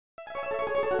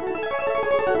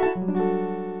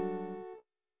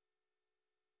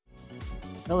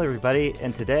Hello everybody,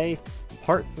 and today,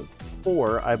 part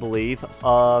 4, I believe,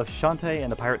 of Shantae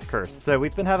and the Pirate's Curse. So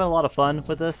we've been having a lot of fun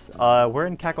with this. We're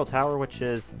in Cackle Tower, which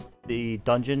is the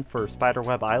dungeon for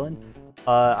Spiderweb Island.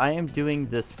 I am doing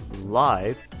this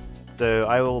live, so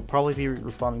I will probably be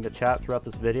responding to chat throughout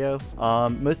this video.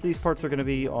 Most of these parts are going to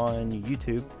be on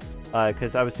YouTube,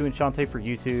 because I was doing Shantae for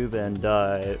YouTube and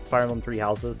Fire Emblem Three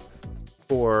Houses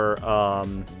for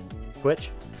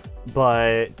Twitch,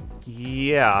 but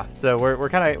yeah, so we're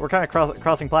kind of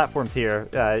crossing platforms here.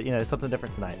 You know, something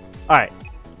different tonight. All right,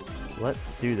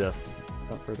 let's do this.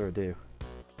 Without further ado.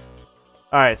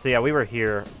 All right, so yeah, we were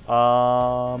here.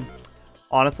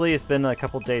 Honestly, it's been a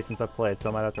couple days since I've played, so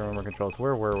I might have to remember controls.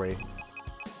 Where were we? I'm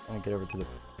gonna get over to the.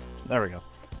 There we go.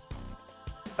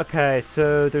 Okay,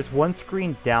 so there's one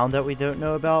screen down that we don't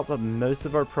know about, but most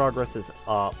of our progress is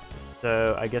up.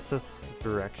 So I guess that's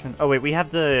direction. Oh wait, we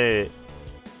have the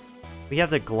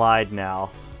glide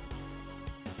now.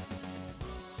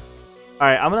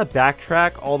 Alright, I'm gonna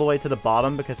backtrack all the way to the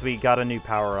bottom because we got a new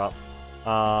power-up.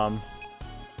 Let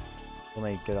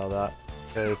me get all that.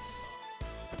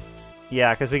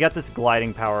 Yeah, because we got this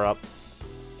gliding power-up.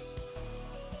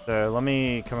 So let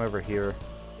me come over here.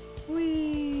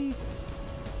 Whee!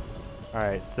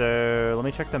 Alright, so let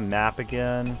me check the map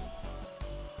again.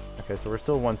 Okay, so we're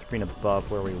still one screen above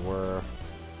where we were.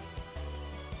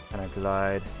 Kind of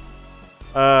glide.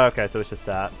 Okay, so it's just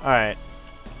that. Alright.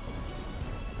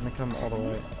 Let me come all the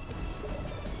way.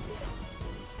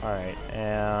 Alright,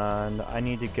 and I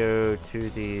need to go to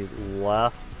the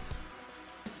left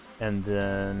and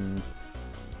then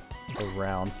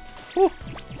around. Woo!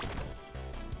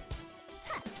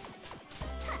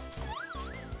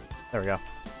 There we go.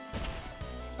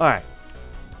 Alright.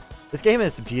 This game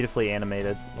is beautifully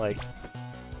animated, like,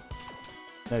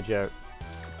 no joke.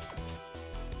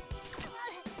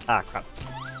 Ah, crap.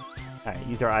 Alright,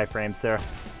 use our iframes there.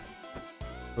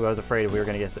 Ooh, I was afraid we were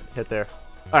gonna get hit there.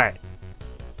 Alright.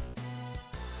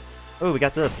 Oh, we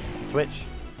got this. Switch.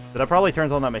 So that probably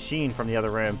turns on that machine from the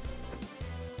other room.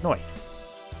 Nice.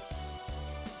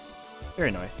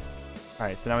 Very nice.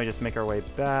 Alright, so now we just make our way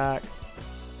back.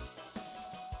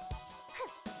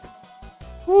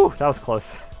 Whew, that was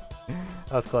close.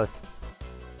 That was close.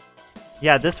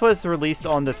 Yeah, this was released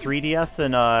on the 3DS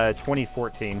in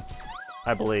 2014,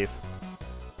 I believe.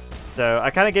 So I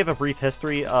kind of gave a brief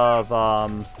history of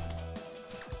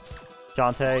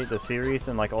Shantae, the series,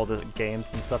 and like all the games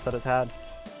and stuff that it's had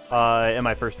in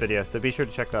my first video. So be sure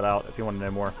to check that out if you want to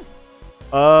know more.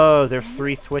 Oh, there's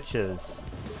 3 switches.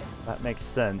 That makes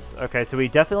sense. Okay, so we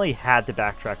definitely had to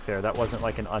backtrack there. That wasn't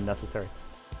like an unnecessary.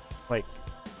 Wait,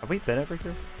 have we been over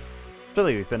here?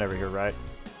 Surely we've been over here, right?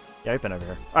 Yeah, we've been over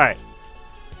here. Alright.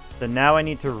 So now I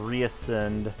need to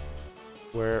reascend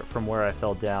from where I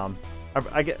fell down.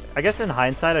 I guess in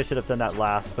hindsight I should have done that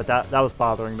last, but that was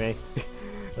bothering me.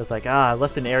 I was like, I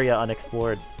left an area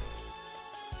unexplored.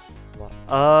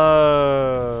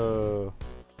 Oh.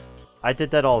 I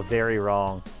did that all very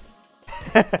wrong.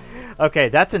 Okay,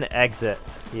 that's an exit.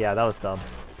 Yeah, that was dumb.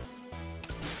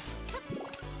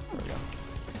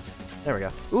 There we go.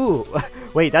 Ooh,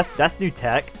 wait, that's new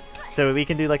tech. So we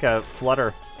can do like a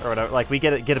flutter or whatever. Like we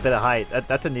get a bit of height.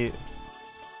 That's a new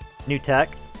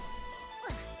tech.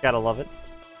 Gotta love it.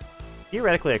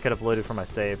 Theoretically, I could have loaded from my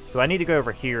save. So I need to go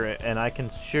over here, and I can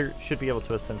should be able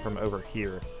to ascend from over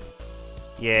here.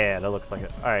 Yeah, that looks like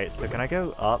it. All right, so can I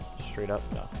go up? Straight up?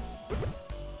 No.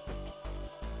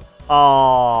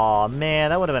 Oh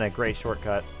man, that would have been a great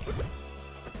shortcut.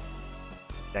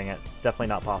 Dang it, definitely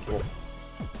not possible.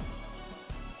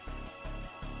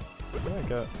 Where did I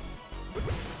go?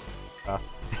 Oh.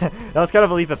 That was kind of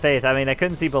a leap of faith. I mean, I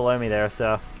couldn't see below me there,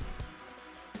 so...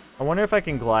 I wonder if I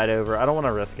can glide over. I don't want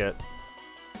to risk it.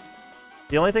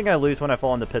 The only thing I lose when I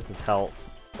fall into pits is health,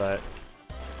 but...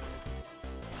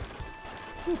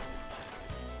 Whew.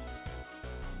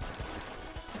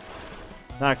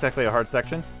 Not exactly a hard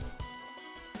section.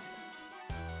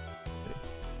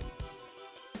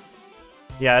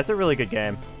 Yeah, it's a really good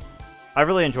game. I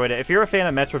really enjoyed it. If you're a fan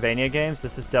of Metroidvania games,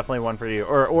 this is definitely one for you.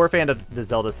 Or a fan of the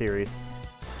Zelda series.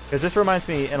 Because this reminds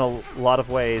me in a lot of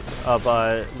ways of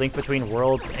Link Between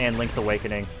Worlds and Link's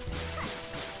Awakening.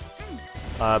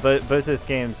 But both those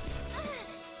games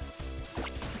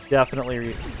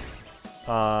definitely...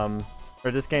 or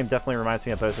this game definitely reminds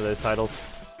me of both of those titles.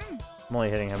 I'm only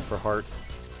hitting him for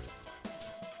hearts.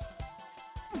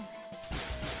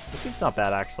 This seems not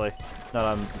bad, actually.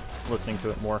 Now that I'm listening to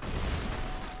it more.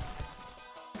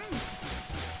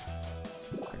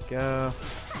 There we go.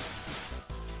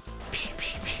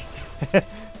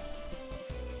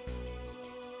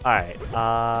 Alright,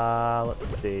 let's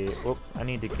see. Whoop, I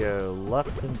need to go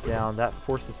left and down. That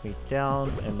forces me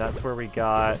down, and that's where we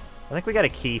got... I think we got a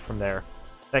key from there.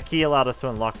 That key allowed us to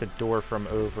unlock the door from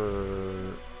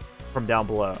down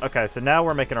below. Okay, so now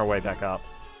we're making our way back up.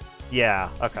 Yeah,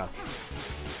 okay.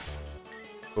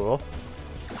 Cool.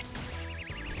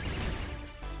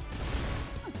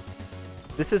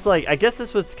 This is like, I guess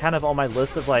this was kind of on my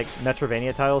list of like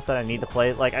Metroidvania titles that I need to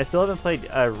play. Like, I still haven't played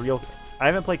I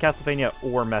haven't played Castlevania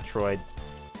or Metroid.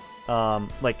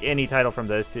 Like any title from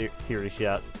those series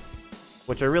yet.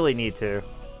 Which I really need to.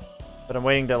 But I'm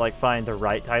waiting to like find the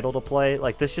right title to play.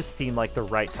 Like, this just seemed like the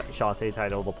right Shantae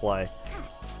title to play.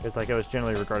 Because like it was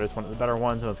generally regarded as one of the better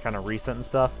ones and it was kind of recent and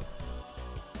stuff.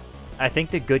 I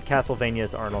think the good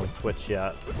Castlevanias aren't on Switch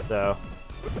yet, so...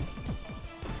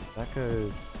 That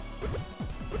goes...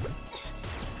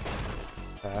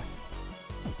 Okay.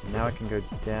 Now I can go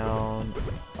down,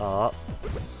 up.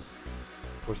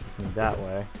 Forces me that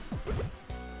way.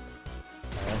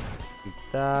 Okay, shoot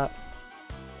that.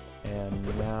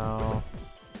 And now...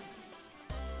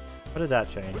 What did that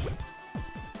change?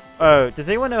 Oh, does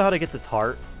anyone know how to get this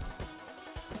heart?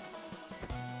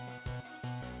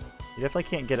 You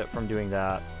definitely can't get it from doing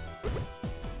that.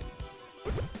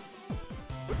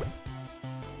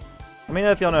 Let me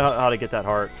know if y'all know how to get that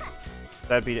heart.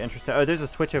 That'd be interesting. Oh, there's a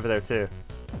switch over there too.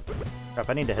 Crap,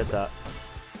 I need to hit that.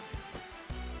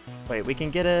 Wait, we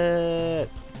can get it.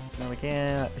 No, we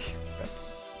can't.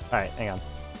 Alright, hang on.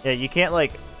 Yeah, you can't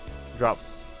like drop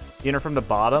the unit from the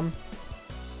bottom.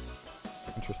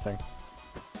 Interesting.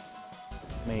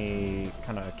 Let me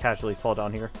kind of casually fall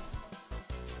down here.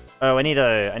 Oh, I need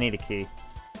a key.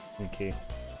 I need a key.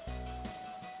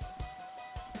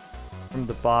 From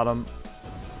the bottom.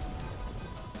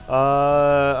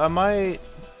 I might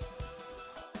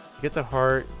get the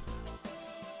heart.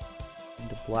 Need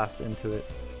to blast into it.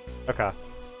 Okay.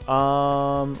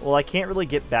 Well, I can't really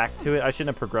get back to it. I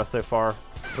shouldn't have progressed so far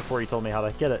before he told me how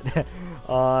to get it.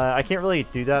 I can't really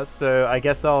do that, so I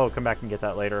guess I'll come back and get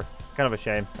that later. It's kind of a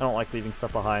shame. I don't like leaving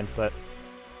stuff behind, but...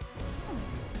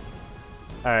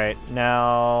 Alright,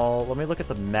 now let me look at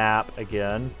the map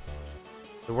again.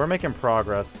 So we're making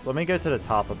progress. Let me go to the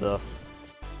top of this.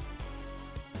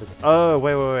 Oh,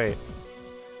 wait. Okay,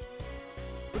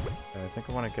 I think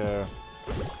I want to go...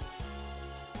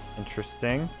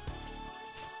 Interesting.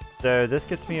 So this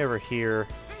gets me over here.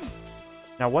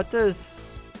 Now what does...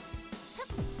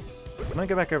 I'm gonna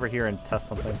go back over here and test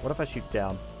something. What if I shoot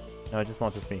down? No, it just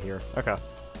launches me here. Okay.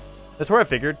 That's where I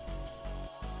figured.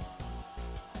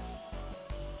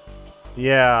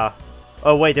 Yeah.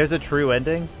 Oh wait, there's a true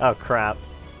ending? Oh crap.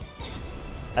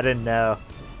 I didn't know.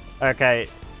 Okay.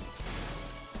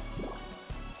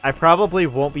 I probably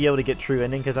won't be able to get true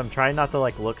ending because I'm trying not to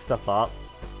like look stuff up.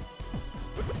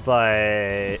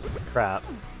 But crap.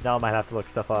 Now I might have to look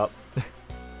stuff up.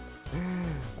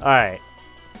 Alright.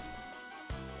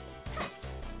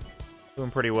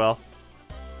 Doing pretty well.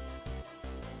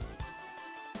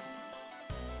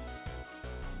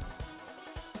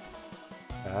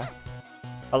 Okay.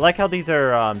 I like how these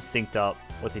are synced up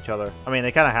with each other. I mean,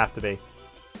 they kind of have to be.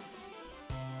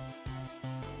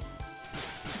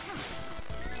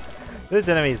 Those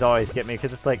enemies always get me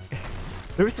because it's like...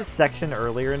 There was this section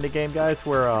earlier in the game, guys,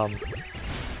 where it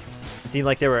seemed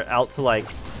like they were out to, like,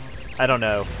 I don't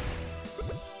know,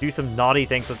 do some naughty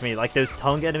things with me. Like, those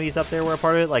tongue enemies up there were a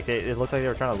part of it. Like, it looked like they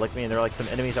were trying to lick me, and there were, like, some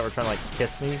enemies that were trying to, like,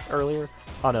 kiss me earlier.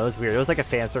 I don't know, it was weird. It was like a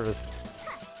fan service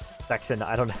section.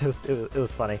 I don't know. It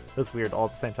was funny. It was weird all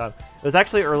at the same time. It was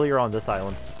actually earlier on this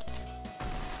island.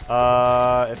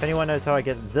 If anyone knows how I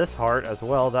get this heart as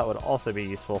well, that would also be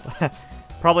useful.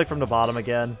 Probably from the bottom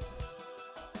again.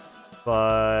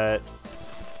 But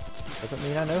doesn't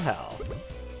mean I know how.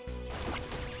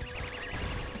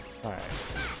 Alright.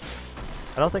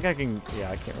 I don't think I can...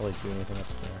 Yeah, I can't really do anything up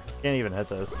there. Can't even hit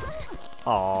those.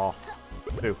 Aww.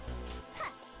 Ooh.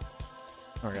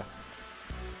 There we go.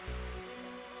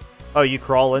 Oh, you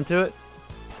crawl into it?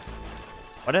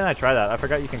 Why didn't I try that? I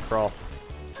forgot you can crawl.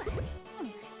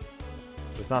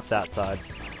 It's not that side.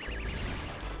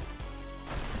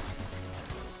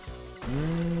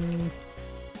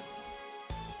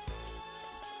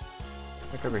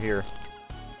 Look over here.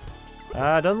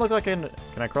 Doesn't look like I can...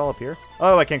 Can I crawl up here?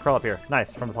 Oh, I can crawl up here.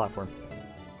 Nice, from the platform.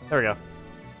 There we go.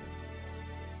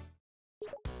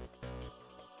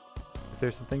 If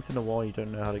there's some things in the wall you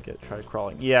don't know how to get, try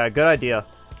crawling. Yeah, good idea.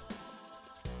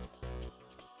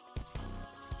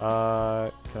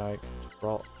 Can I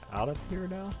crawl out of here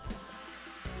now?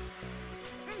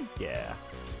 Yeah.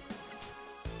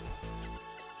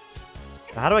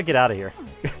 How do I get out of here?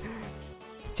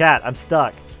 Chat, I'm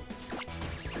stuck.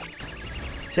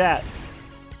 Chat.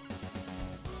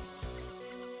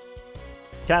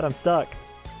 Chat, I'm stuck.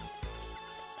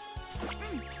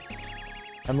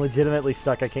 I'm legitimately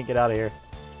stuck. I can't get out of here.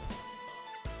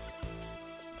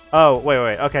 Oh,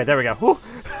 wait. Okay, there we go. Whew.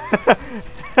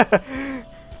 That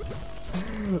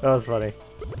was funny.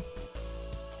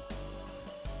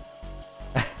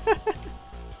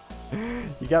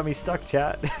 You got me stuck,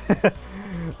 chat.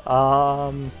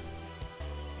 Alright,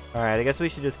 I guess we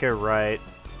should just go right.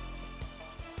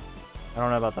 I don't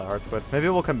know about that hard squid. Maybe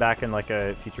we'll come back in like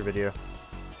a future video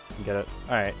and get it.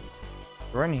 Alright.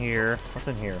 We're in here. What's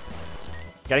in here?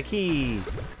 Got a key!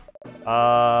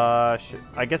 I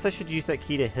guess I should use that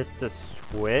key to hit the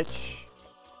switch.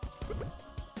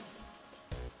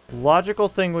 Logical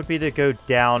thing would be to go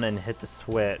down and hit the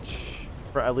switch.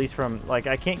 For, at least from, like,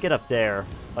 I can't get up there.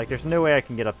 Like, there's no way I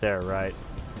can get up there, right?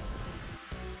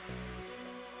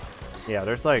 Yeah,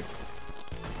 there's like...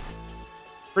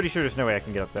 Pretty sure there's no way I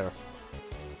can get up there.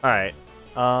 Alright.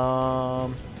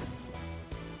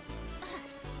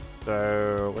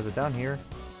 So, was it down here?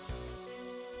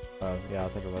 Oh, yeah, I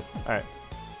think it was. Alright.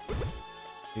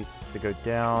 Use this to go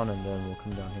down, and then we'll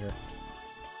come down here.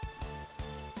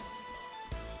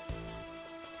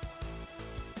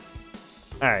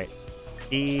 Alright.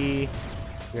 We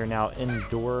are now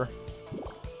indoor.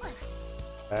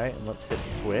 Alright, and let's hit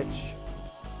switch.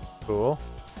 Cool.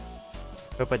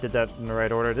 Hope I did that in the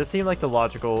right order. This seemed like the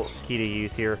logical key to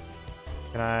use here.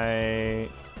 Can I...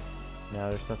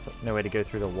 No, there's no way to go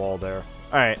through the wall there.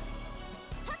 Alright.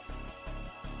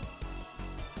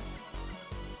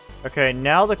 Okay,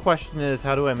 now the question is,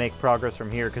 how do I make progress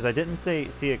from here? Because I didn't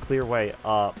see a clear way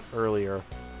up earlier.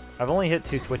 I've only hit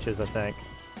 2 switches, I think.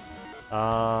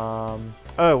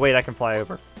 Oh, wait, I can fly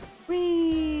over.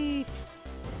 Whee!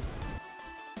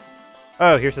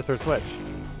 Oh, here's the 3rd switch.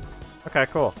 Okay,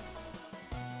 cool.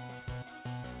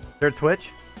 3rd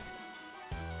switch?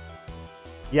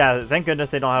 Yeah, thank goodness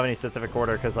they don't have any specific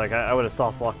order, because like I would have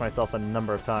soft-locked myself a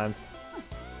number of times.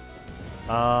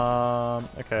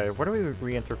 Okay, where do we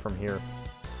re-enter from here?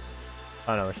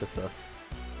 Oh no, it's just this.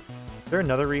 Is there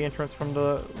another re-entrance from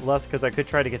the left? Because I could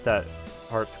try to get that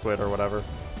heart squid or whatever.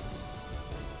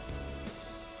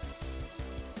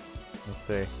 Let's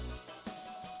see.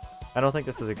 I don't think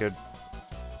this is a good...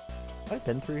 Have I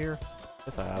been through here?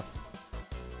 Yes, I have.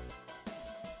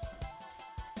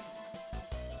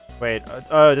 Wait,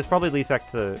 oh, this probably leads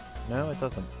back to... No, it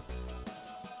doesn't.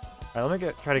 Alright, let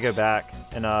me try to go back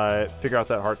and figure out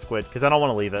that heart squid, because I don't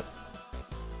want to leave it.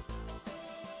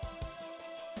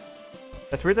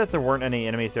 It's weird that there weren't any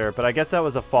enemies there, but I guess that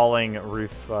was a falling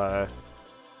roof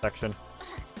section.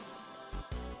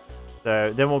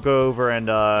 So, then we'll go over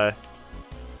and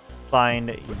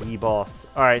find Ye Boss.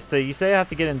 Alright, so you say I have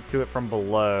to get into it from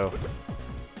below.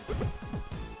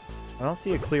 I don't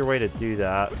see a clear way to do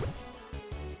that.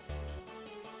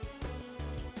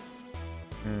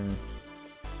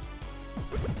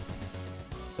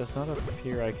 Does not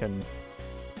appear I can...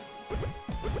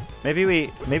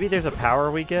 Maybe there's a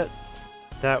power we get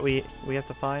that we have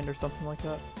to find or something like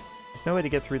that. There's no way to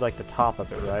get through like the top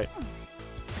of it, right?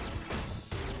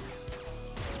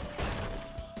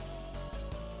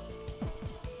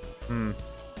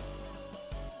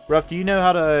 Ruff, do you know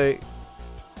how to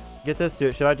get this to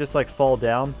it? Should I just like fall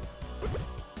down?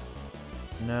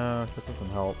 No, that doesn't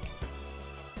help.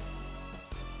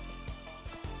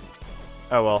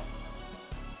 Oh well.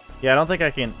 Yeah, I don't think I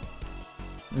can...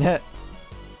 Gotta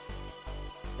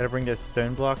bring those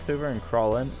stone blocks over and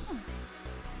crawl in.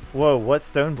 Whoa, what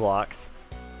stone blocks?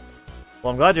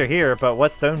 Well, I'm glad you're here, but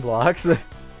what stone blocks? I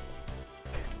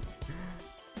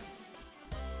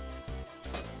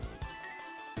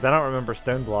don't remember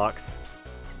stone blocks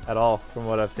at all from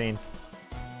what I've seen.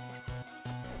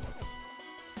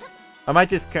 I might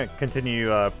just continue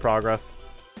progress.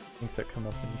 Things that come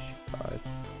up in eyes.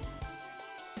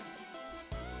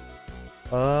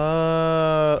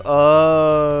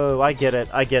 Oh, I get it.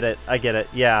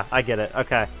 Yeah, I get it.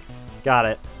 Okay, got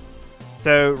it.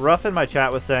 So, Ruff in my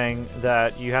chat was saying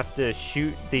that you have to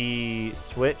shoot the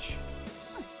switch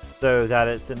so that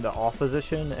it's in the off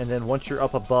position, and then once you're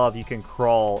up above, you can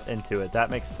crawl into it. That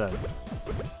makes sense.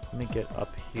 Let me get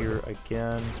up here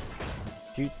again.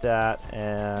 Shoot that,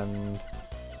 and...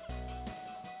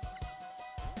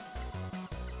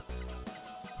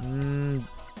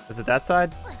 is it that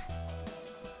side?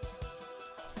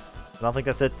 I don't think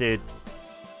that's it,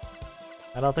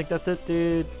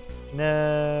 dude.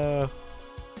 No.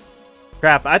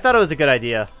 Crap, I thought it was a good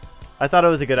idea.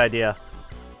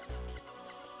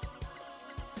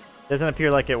 Doesn't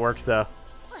appear like it works, though.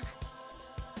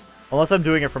 Unless I'm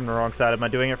doing it from the wrong side. Am I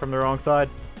doing it from the wrong side?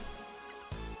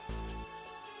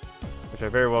 Which I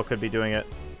very well could be doing it.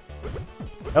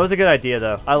 That was a good idea,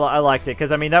 though. I liked it,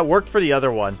 because, I mean, that worked for the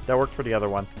other one. That worked for the other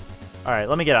one. Alright,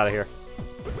 let me get out of here.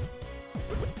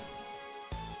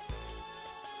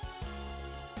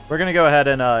 We're going to go ahead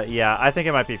and, yeah, I think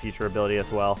it might be a future ability as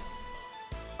well.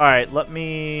 Alright, let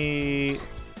me...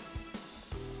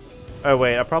 Oh,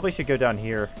 wait, I probably should go down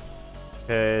here.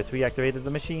 Because we activated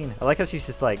the machine. I like how she's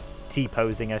just, like,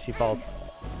 T-posing as she falls.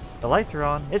 The lights are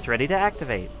on. It's ready to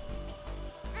activate.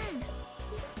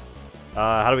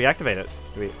 How do we activate it?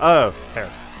 Oh, there.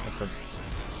 Makes sense.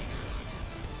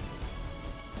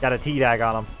 Got a teabag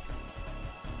on him.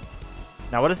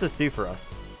 Now, what does this do for us?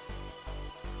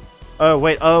 Oh,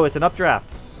 wait. Oh, it's an updraft.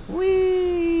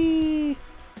 Whee!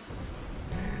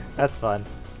 That's fun.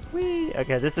 Whee!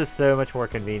 Okay, this is so much more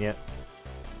convenient.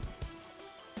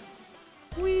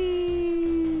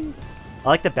 Whee! I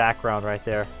like the background right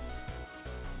there.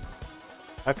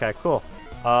 Okay, cool.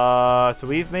 So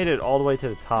we've made it all the way to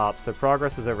the top, so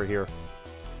progress is over here.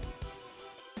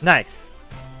 Nice!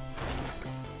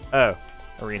 Oh,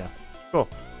 arena. Cool.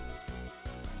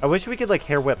 I wish we could, like,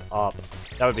 hair whip up.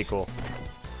 That would be cool.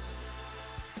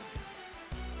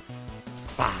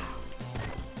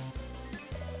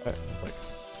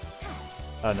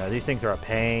 Oh no, these things are a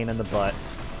pain in the butt.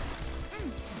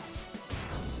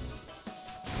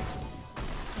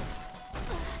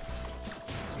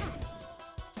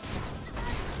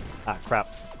 Ah, crap.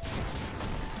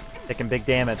 Taking big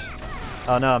damage.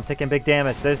 Oh no, I'm taking big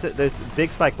damage. Those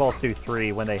big spike balls do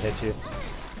 3 when they hit you.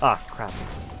 Ah, crap.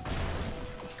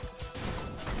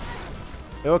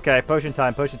 Okay, potion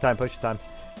time, potion time, potion time.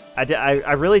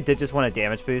 I really did just want a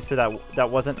damage boost, so that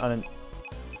wasn't on.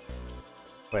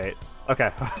 Wait.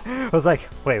 Okay. I was like,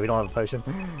 wait, we don't have a potion.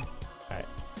 Alright.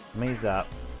 Let me use that.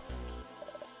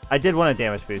 I did want a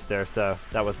damage boost there, so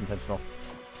that was intentional.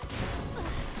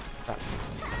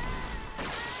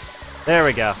 There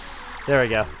we go. There we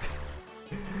go.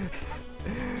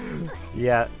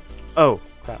 Yeah. Oh,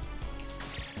 crap.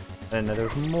 And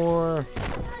there's more.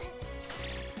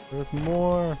 There's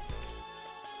more.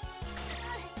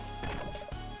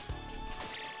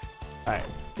 Alright,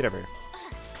 get over here.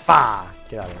 Bah!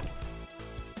 Get out of here.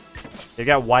 They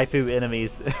got waifu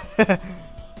enemies.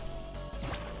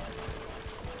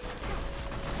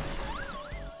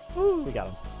 Woo, we got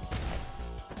him.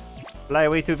 Fly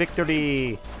away to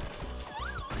victory!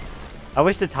 I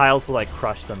wish the tiles would, like,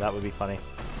 crush them. That would be funny.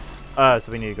 So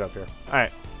we need to go up here.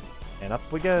 Alright. And up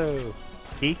we go.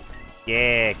 Key?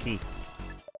 Yeah, key.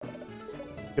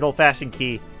 Good old-fashioned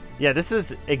key. Yeah, this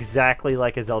is exactly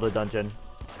like a Zelda dungeon.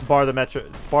 Bar the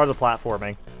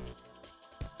platforming.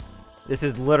 This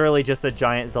is literally just a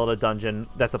giant Zelda dungeon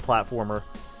that's a platformer.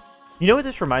 You know what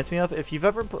this reminds me of? If you've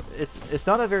ever... It's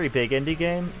not a very big indie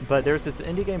game, but there's this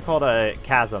indie game called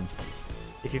Chasm.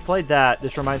 If you've played that,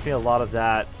 this reminds me a lot of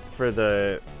that for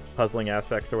the puzzling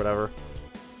aspects or whatever.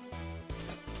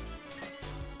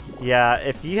 Yeah,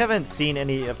 if you haven't seen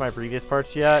any of my previous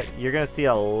parts yet, you're going to see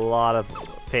a lot of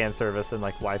fan service and,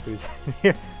 like, waifus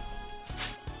here.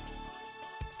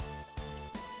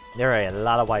 There are a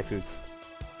lot of waifus.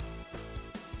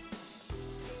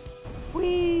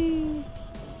 Whee!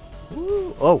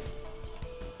 Woo! Oh!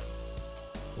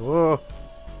 Whoa!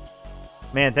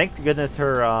 Man, thank goodness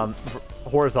her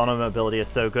horizontal mobility is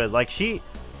so good. Like, she,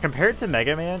 compared to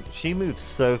Mega Man, she moves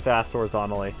so fast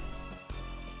horizontally.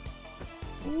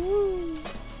 Woo!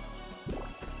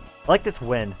 I like this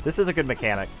wind. This is a good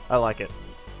mechanic. I like it.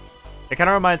 It kind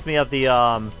of reminds me of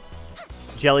the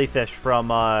jellyfish from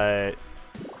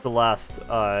the last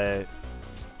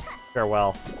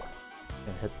farewell.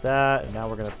 Gonna hit that, and now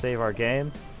we're gonna save our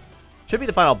game. Should be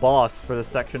the final boss for this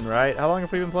section, right? How long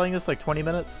have we been playing this? Like 20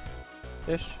 minutes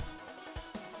ish?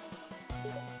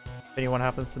 If anyone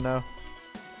happens to know.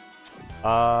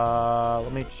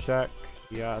 Let me check.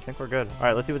 Yeah, I think we're good.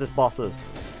 Alright, let's see what this boss is.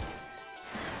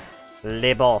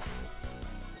 Le boss.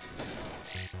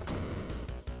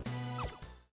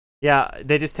 Yeah,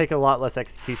 they just take a lot less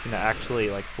execution to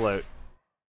actually, like, float.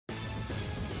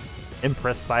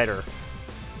 Empress Spider.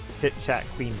 Pit Chat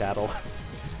Queen Battle.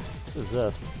 What is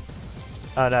this?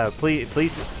 Oh no,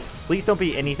 please don't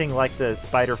be anything like the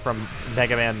spider from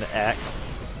Mega Man X.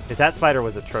 Because that spider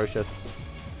was atrocious.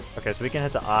 Okay, so we can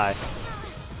hit the eye.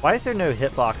 Why is there no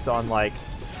hitbox on, like,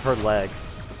 her legs?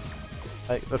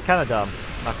 Like, that's kind of dumb,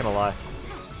 not gonna lie.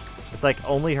 It's like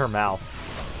only her mouth.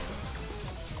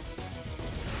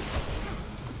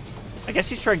 I guess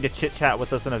she's trying to chit-chat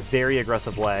with us in a very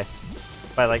aggressive way.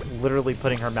 By, like, literally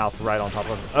putting her mouth right on top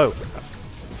of him. Oh!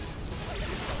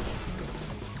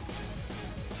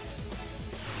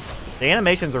 The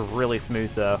animations are really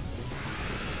smooth, though.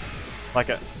 Like,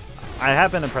 I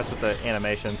have been impressed with the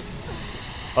animations.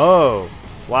 Oh!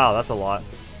 Wow, that's a lot.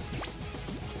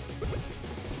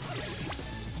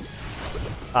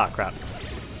 Ah, crap.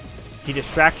 She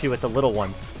distracts you with the little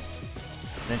ones.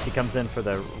 And then she comes in for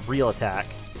the real attack.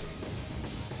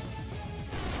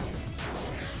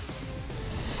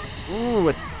 Ooh,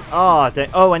 it's... Oh, dang.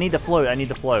 Oh, I need to float. I need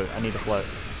to float. I need to float.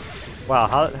 Wow,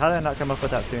 how did I not come up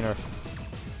with that sooner?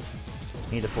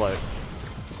 I need to float.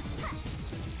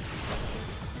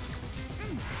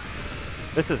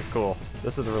 This is cool.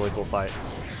 This is a really cool fight.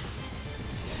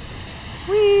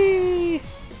 Whee!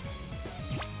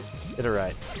 Get it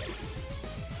right.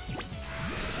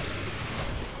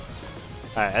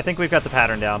 Alright, I think we've got the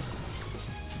pattern down.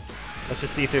 Let's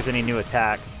just see if there's any new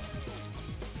attacks.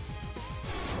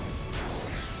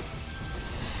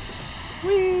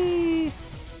 Whee!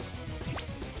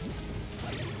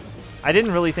 I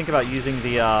didn't really think about using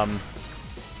the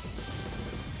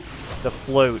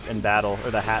float in battle,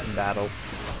 or the hat in battle,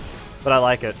 but I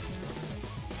like it.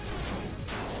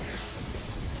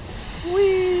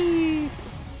 Whee!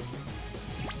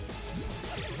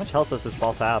 How much health does this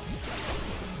boss have?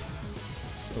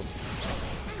 Ooh.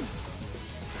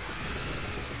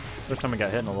 First time I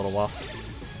got hit in a little while.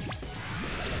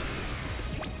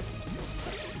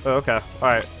 Oh, okay.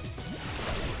 Alright.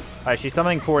 Alright, she's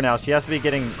summoning 4 now. She has to be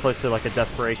getting close to like a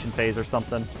desperation phase or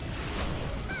something.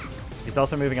 She's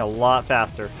also moving a lot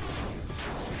faster.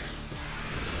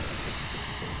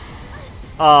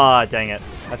 Ah, dang it.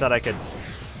 I thought I could...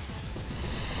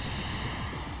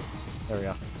 There we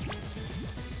go.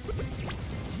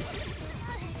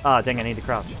 Ah, dang, I need to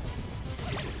crouch.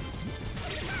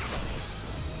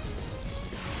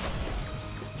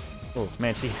 Oh,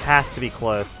 man, she has to be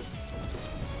close.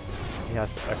 Yes,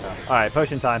 okay. Alright,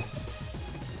 potion time.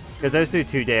 Because those do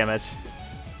 2 damage.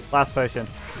 Last potion.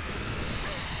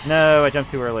 No, I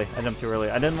jumped too early. I jumped too early.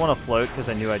 I didn't want to float because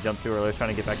I knew I jumped too early. I was trying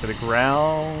to get back to the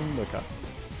ground. Okay.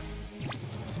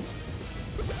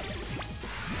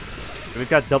 We've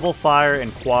got double fire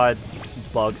and quad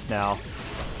bugs now.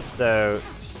 So,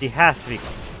 she has to be...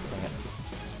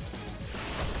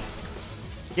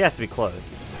 She has to be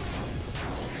close.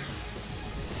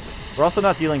 We're also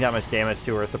not dealing that much damage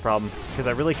to her is the problem. Because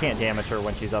I really can't damage her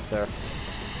when she's up there.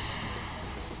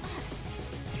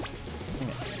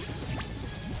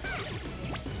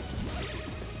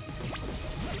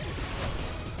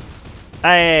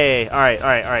 Hey! Alright,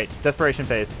 alright, alright. Desperation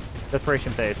phase.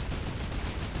 Desperation phase.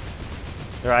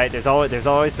 Alright, there's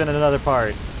always been another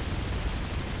part.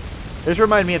 This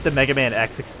reminded me of the Mega Man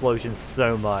X explosion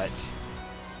so much.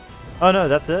 Oh no,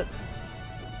 that's it?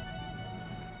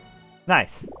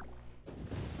 Nice.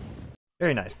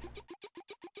 Very nice.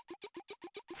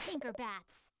 Tinker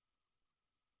bats.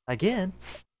 Again?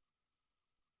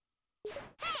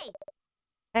 Hey!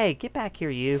 Hey, get back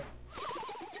here, you.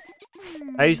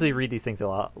 I usually read these things a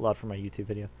lot for my YouTube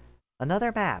video.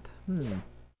 Another map.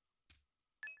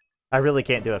 I really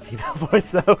can't do a female voice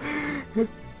though.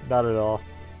 Not at all.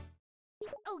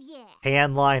 Oh yeah.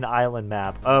 Handline Island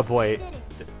map. Oh boy.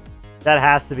 That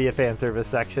has to be a fan service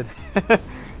section.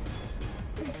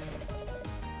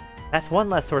 That's one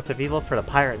less source of evil for the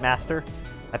Pirate Master.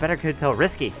 I better go tell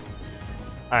Risky.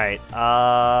 Alright,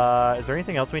 is there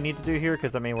anything else we need to do here?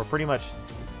 Because, I mean, we're pretty much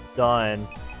done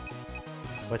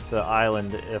with the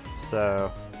island, if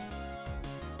so.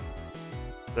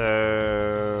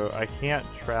 So, I can't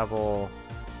travel...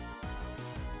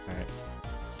 Alright.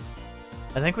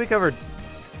 I think we covered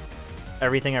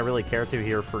everything I really care to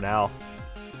here for now.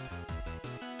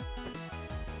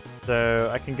 So,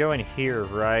 I can go in here,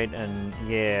 right? And,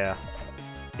 yeah.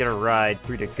 Get a ride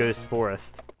through the Ghost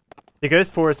Forest. The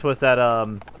Ghost Forest was that,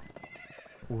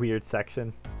 weird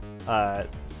section, that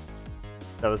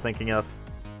I was thinking of.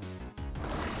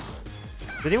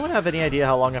 Did anyone have any idea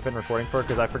how long I've been recording for?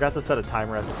 Because I forgot to set a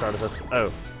timer at the start of this.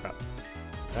 Oh, crap.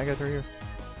 Can I go through here?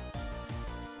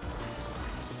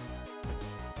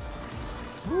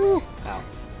 Woo! Ow.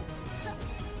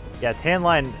 Yeah, Tan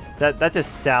Line, that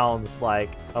just sounds like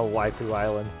a waifu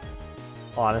island.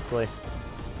 Honestly.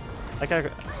 Like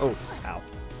oh, ow.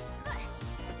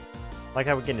 Like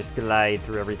how we can just glide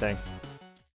through everything.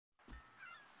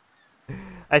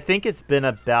 I think it's been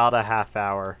about a half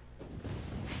hour.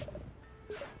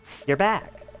 You're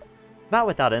back. Not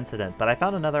without incident, but I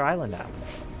found another island now.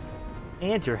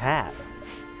 And your hat.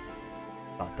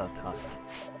 Dot dot dot.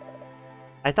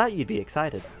 I thought you'd be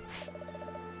excited.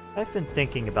 I've been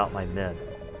thinking about my men,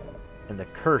 and the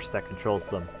curse that controls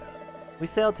them. We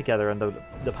sailed together under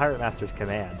the Pirate Master's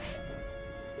command.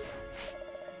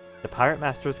 The Pirate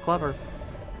Master is clever.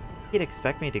 He'd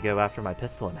expect me to go after my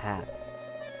pistol and hat.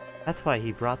 That's why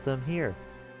he brought them here,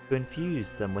 to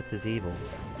infuse them with his evil.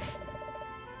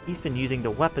 He's been using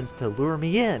the weapons to lure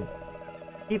me in.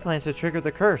 He plans to trigger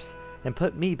the curse and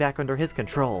put me back under his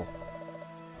control.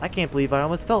 I can't believe I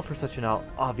almost fell for such an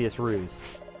obvious ruse.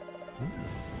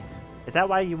 Is that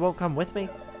why you won't come with me?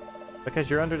 Because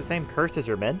you're under the same curse as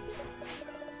your men?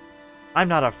 I'm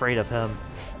not afraid of him.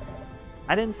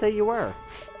 I didn't say you were.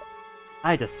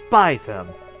 I despise him.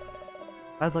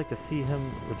 I'd like to see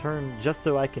him return just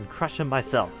so I can crush him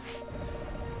myself.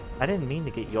 I didn't mean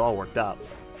to get you all worked up.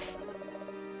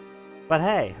 But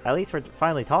hey, at least we're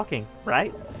finally talking,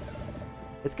 right?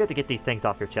 It's good to get these things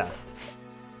off your chest.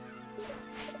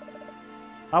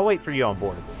 I'll wait for you on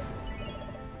board.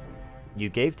 You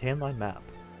gave Tanline map.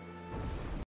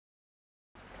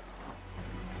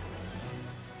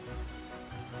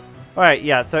 Alright,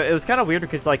 yeah, so it was kind of weird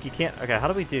because, like, you can't... Okay, how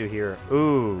do we do here?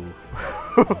 Ooh.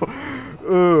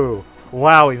 Ooh.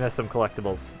 Wow, we missed some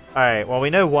collectibles. Alright, well, we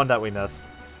know one that we missed.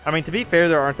 I mean, to be fair,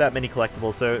 there aren't that many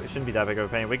collectibles, so it shouldn't be that big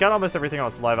of a pain. We got almost everything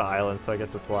on Saliva Island, so I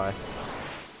guess that's why.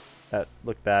 That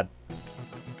looked bad.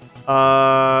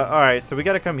 Alright, so we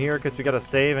gotta come here because we gotta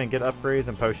save and get upgrades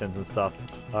and potions and stuff.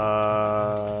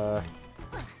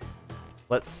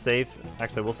 Let's save.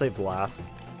 Actually, we'll save last.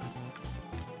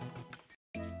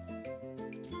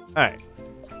 Alright.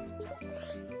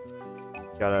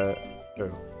 Gotta...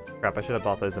 Oh, crap, I should have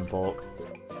bought those in bulk.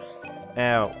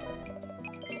 Ow.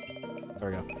 There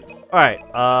we go. Alright,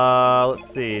 let's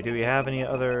see. Do we have any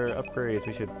other upgrades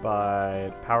we should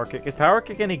buy? Power Kick. Is Power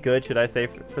Kick any good? Should I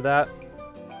save for that?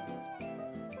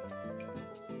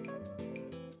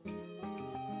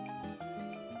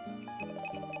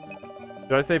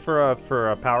 Should I save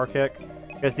for a Power Kick?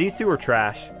 Because these two are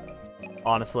trash.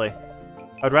 Honestly.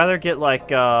 I'd rather get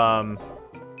like, I'd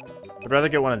rather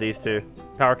get one of these two.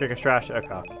 Power Kick is trash?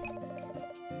 Okay.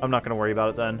 I'm not gonna worry about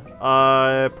it then.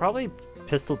 Probably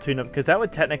Pistol Tune-Up, because that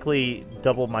would technically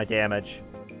double my damage.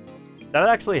 That would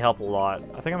actually help a lot.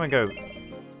 I think I'm gonna go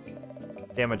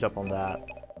damage up on that.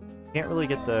 Can't really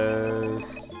get those.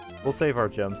 We'll save our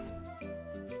gems.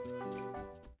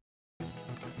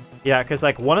 Yeah, because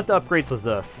like one of the upgrades was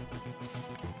this.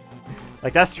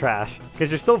 Like that's trash.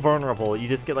 Because you're still vulnerable. You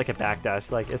just get like a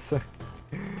backdash. Like it's...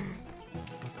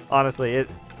 Honestly, it...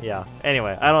 Yeah.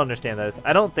 Anyway, I don't understand those.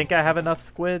 I don't think I have enough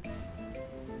squids.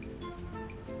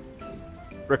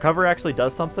 Recover actually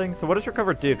does something. So what does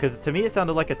Recover do? Because to me it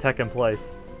sounded like a tech in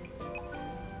place.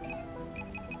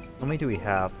 How many do we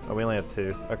have? Oh, we only have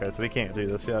 2. Okay, so we can't do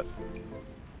this yet.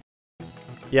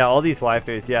 Yeah, all these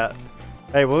waifus, yeah.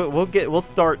 Hey, we'll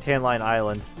start Tanline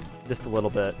Island just a little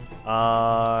bit.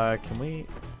 Can we?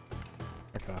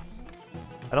 Okay.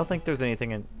 I don't think there's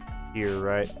anything in here,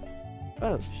 right?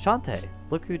 Oh, Shantae!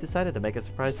 Look who decided to make a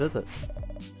surprise visit.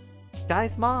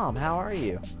 Guy's mom, how are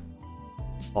you?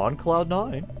 On cloud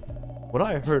 9. When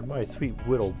I heard my sweet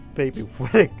little baby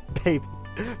wedding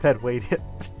bed waited.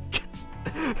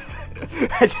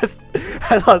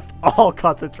 I lost all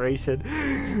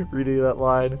concentration reading that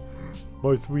line.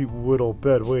 My sweet little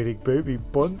bed-waiting baby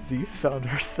Bunsies found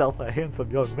herself a handsome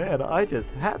young man. I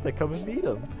just had to come and meet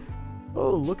him.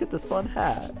 Oh, look at this fun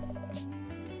hat.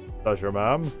 Pleasure,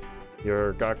 ma'am.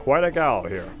 You've got quite a gal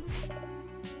here.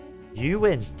 You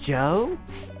and Joe?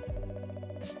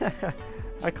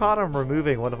 I caught him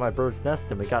removing one of my bird's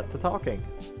nests and we got to talking.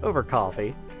 Over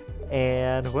coffee.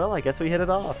 And, well, I guess we hit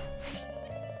it off.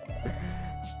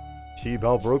 She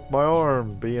about broke my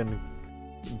arm being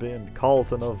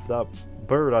cognizant of that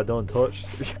bird I done touched.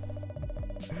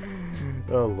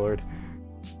 Oh lord.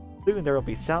 Soon there will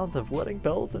be sounds of wedding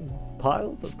bells and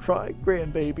piles of crying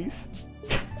grandbabies.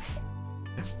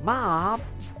 Mom!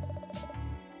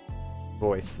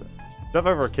 Voice. Shove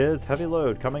over, kids. Heavy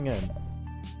load coming in.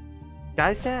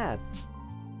 Guy's dad.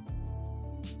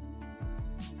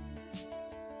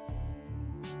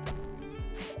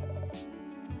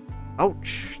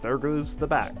 Ouch! There goes the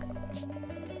back.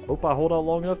 Hope I hold out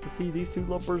long enough to see these two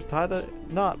lovebirds tie the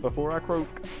knot before I croak.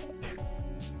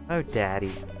 Oh,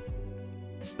 daddy.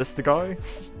 This the guy?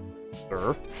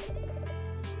 Sir?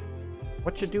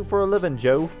 What you do for a living,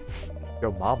 Joe?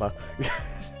 Yo, mama.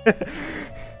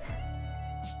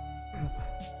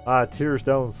 I tears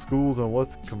down schools and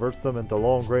what converts them into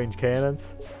long-range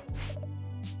cannons.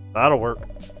 That'll work.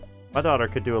 My daughter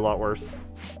could do a lot worse.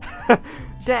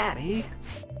 Daddy!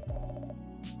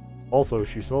 Also,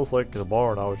 she smells like the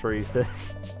barn I was raised in.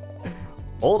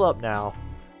 Hold up now.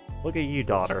 Look at you,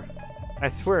 daughter. I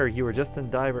swear you were just in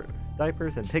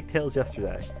diapers and pigtails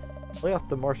yesterday. Lay off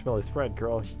the marshmallow spread,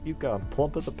 girl. You've gone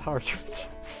plump as a partridge.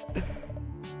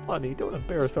 Honey, don't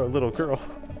embarrass our little girl.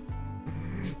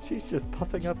 She's just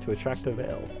puffing up to attract a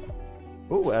male.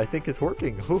 Oh, I think it's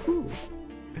working. Woohoo!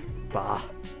 Bah.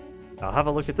 Now have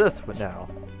a look at this one now.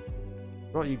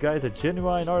 Brought you guys a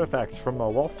genuine artifact from a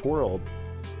lost world.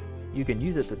 You can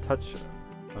use it to touch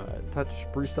Touch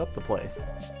spruce up the place.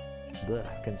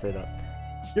 Blech, couldn't say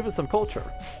that. Give us some culture.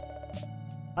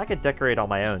 I could decorate on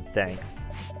my own, thanks.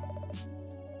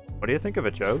 What do you think of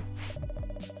it, Joe?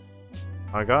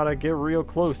 I gotta get real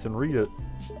close and read it.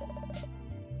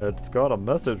 It's got a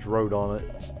message wrote on it.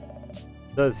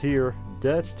 It says here,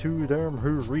 death to them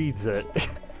who reads it.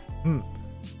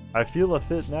 I feel a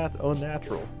bit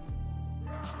unnatural.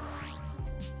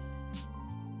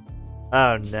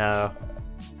 Oh no.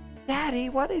 Daddy,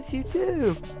 what did you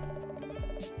do?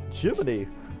 Jiminy,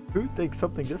 who thinks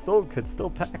something this old could still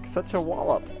pack such a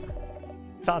wallop?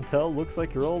 Shantae, looks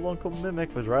like your old Uncle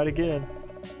Mimic was right again.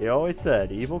 He always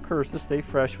said evil curses stay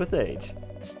fresh with age.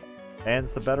 And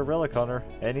it's the better relic on her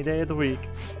any day of the week.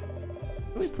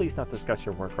 Can we please not discuss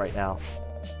your work right now?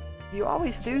 You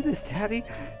always do this, Daddy.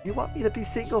 You want me to be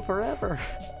single forever.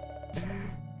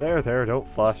 There, don't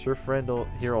fuss. Your friend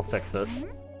here will fix it.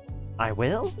 I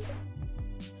will?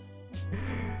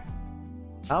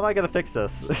 How am I gonna fix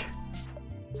this?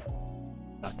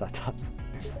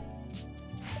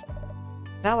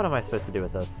 Now what am I supposed to do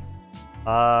with this?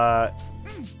 A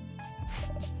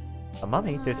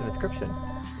mummy? There's an inscription.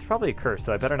 It's probably a curse,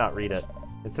 so I better not read it,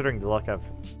 considering the luck I've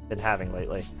been having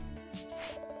lately.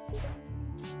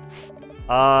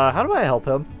 How do I help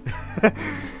him?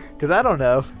 Because I don't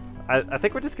know. I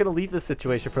think we're just gonna leave this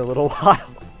situation for a little while.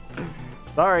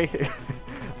 Sorry.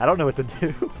 I don't know what to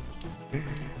do.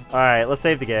 Alright, let's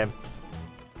save the game.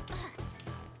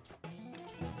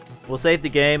 We'll save the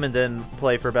game and then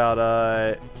play for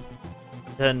about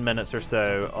 10 minutes or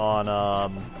so on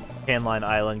Canline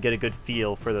Island. Get a good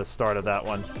feel for the start of that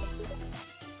one.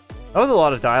 That was a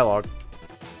lot of dialogue.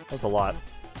 That was a lot.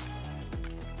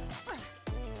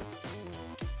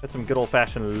 That's some good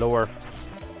old-fashioned lore.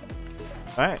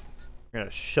 Alright. We're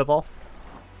gonna shove off.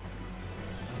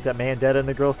 Is that man dead in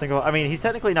the girl's thing? I mean, he's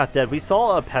technically not dead. We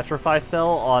saw a petrify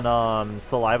spell on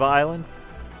Saliva Island.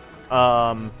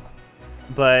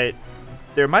 But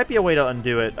there might be a way to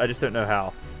undo it. I just don't know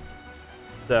how.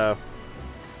 So.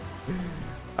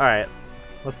 Alright.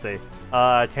 Let's see.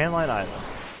 Tanline Island.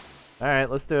 Alright,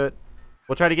 let's do it.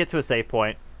 We'll try to get to a save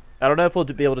point. I don't know if we'll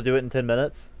be able to do it in 10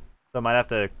 minutes. So I might have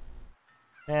to...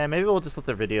 maybe we'll just let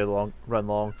the video run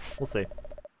long. We'll see.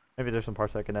 Maybe there's some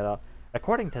parts I can edit out.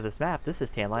 According to this map, this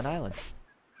is Tanline Island.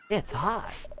 It's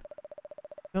hot.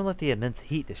 Don't let the immense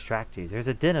heat distract you. There's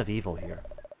a den of evil here.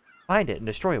 Find it and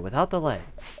destroy it without delay.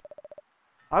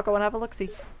 I'll go and have a look-see.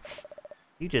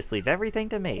 You just leave everything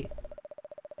to me.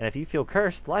 And if you feel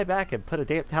cursed, lie back and put a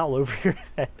damp towel over your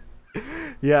head.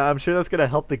 Yeah, I'm sure that's going to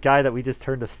help the guy that we just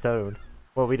turned to stone.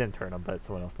 Well, we didn't turn him, but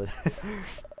someone else did.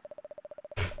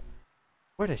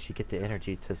 Where does she get the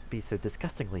energy to be so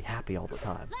disgustingly happy all the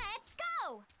time? Let's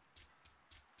go!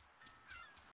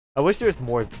 I wish there was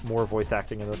more voice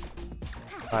acting in this.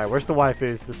 Alright, where's the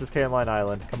waifus? This is Tanline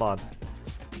Island. Come on.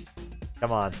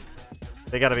 Come on.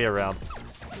 They gotta be around.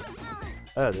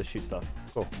 Oh, they shoot stuff.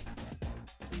 Cool.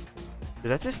 Did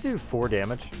that just do 4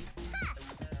 damage?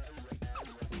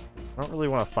 I don't really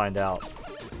want to find out.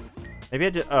 Maybe I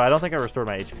did. Oh, I don't think I restored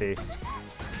my HP.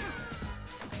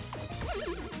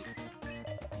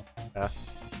 Yeah.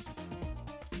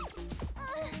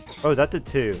 Oh, that did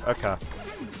 2. Okay.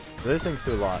 So those things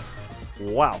do a lot.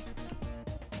 Wow.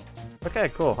 Okay,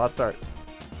 cool. Hot start.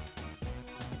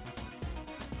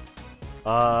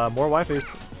 More waifus.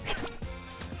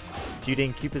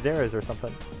 Shooting Cupid's arrows or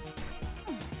something.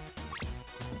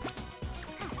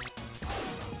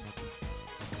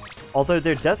 Although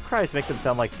their death cries make them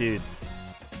sound like dudes.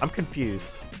 I'm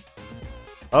confused.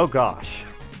 Oh gosh.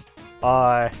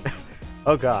 Oh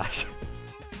gosh.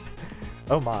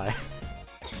 Oh my.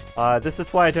 This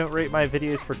is why I don't rate my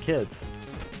videos for kids.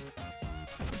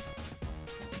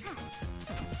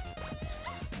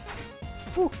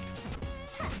 Whew.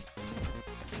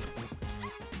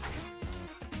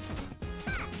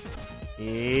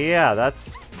 Yeah,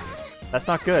 that's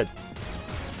not good.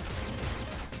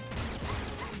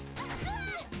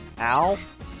 Ow.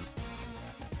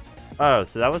 Oh,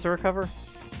 so that was a recover?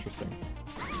 Interesting.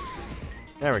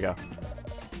 There we go.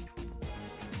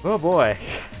 Oh boy.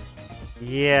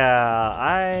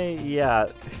 Yeah.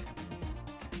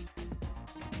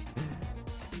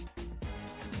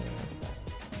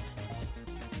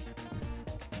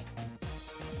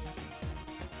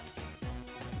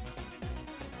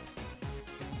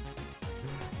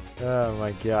 Oh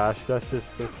my gosh, that's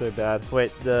so bad.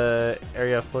 Wait, the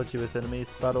area floods you with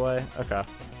enemies, by the way? Okay.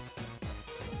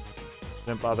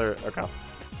 Didn't bother. Okay.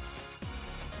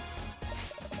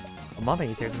 A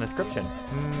mummy, there's an inscription.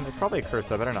 It's probably a curse,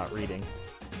 so I better not read it.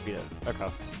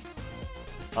 Okay.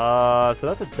 So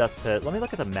that's a death pit. Let me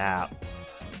look at the map.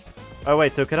 Oh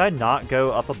wait, so could I not go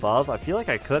up above? I feel like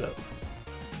I could have.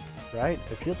 Right?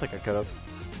 It feels like I could have.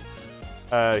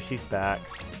 Oh, she's back.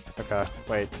 Okay,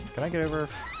 wait. Can I get over?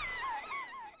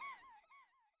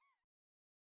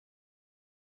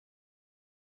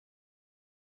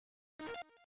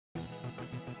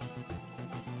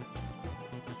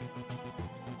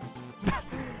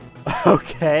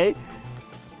 Okay.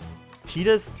 She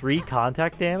does 3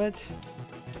 contact damage?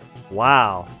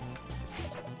 Wow.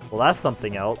 Well, that's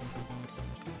something else.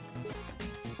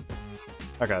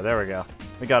 Okay, there we go.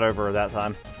 We got over her that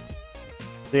time.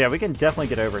 So yeah, we can definitely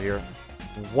get over here.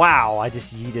 Wow, I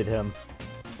just yeeted him.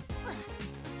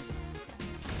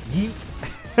 Yeet!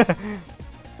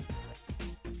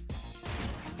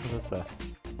 What's this?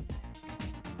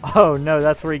 Oh no,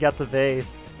 that's where he got the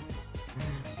vase.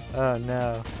 Oh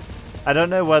no. I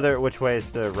don't know which way is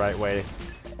the right way.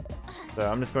 So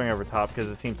I'm just going over top because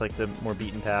it seems like the more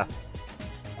beaten path.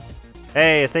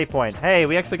 Hey, a save point. Hey,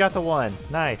 we actually got the 1.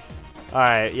 Nice.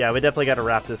 Alright, yeah, we definitely got to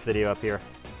wrap this video up here.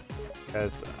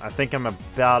 Because I think I'm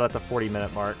about at the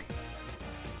 40-minute mark.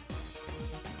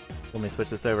 Let me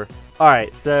switch this over.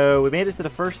 Alright, so we made it to the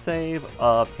first save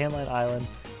of Tanline Island.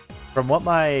 From what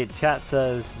my chat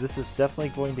says, this is definitely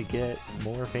going to get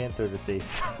more fan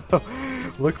services. So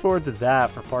look forward to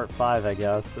that for part 5, I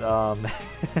guess.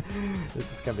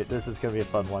 This is gonna be a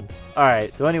fun one.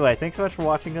 Alright, so anyway, thanks so much for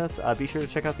watching this. Be sure to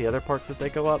check out the other parts as they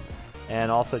go up. And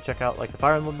also check out like the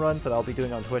Fire Emblem run that I'll be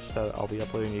doing on Twitch that I'll be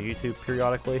uploading to YouTube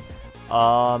periodically.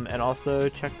 And also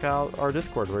check out our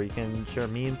Discord where you can share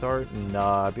memes, art,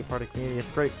 and be part of the community. It's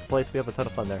a great place. We have a ton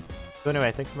of fun there. So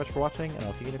anyway, thanks so much for watching, and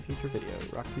I'll see you in a future video.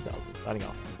 Rock 2000, signing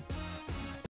off.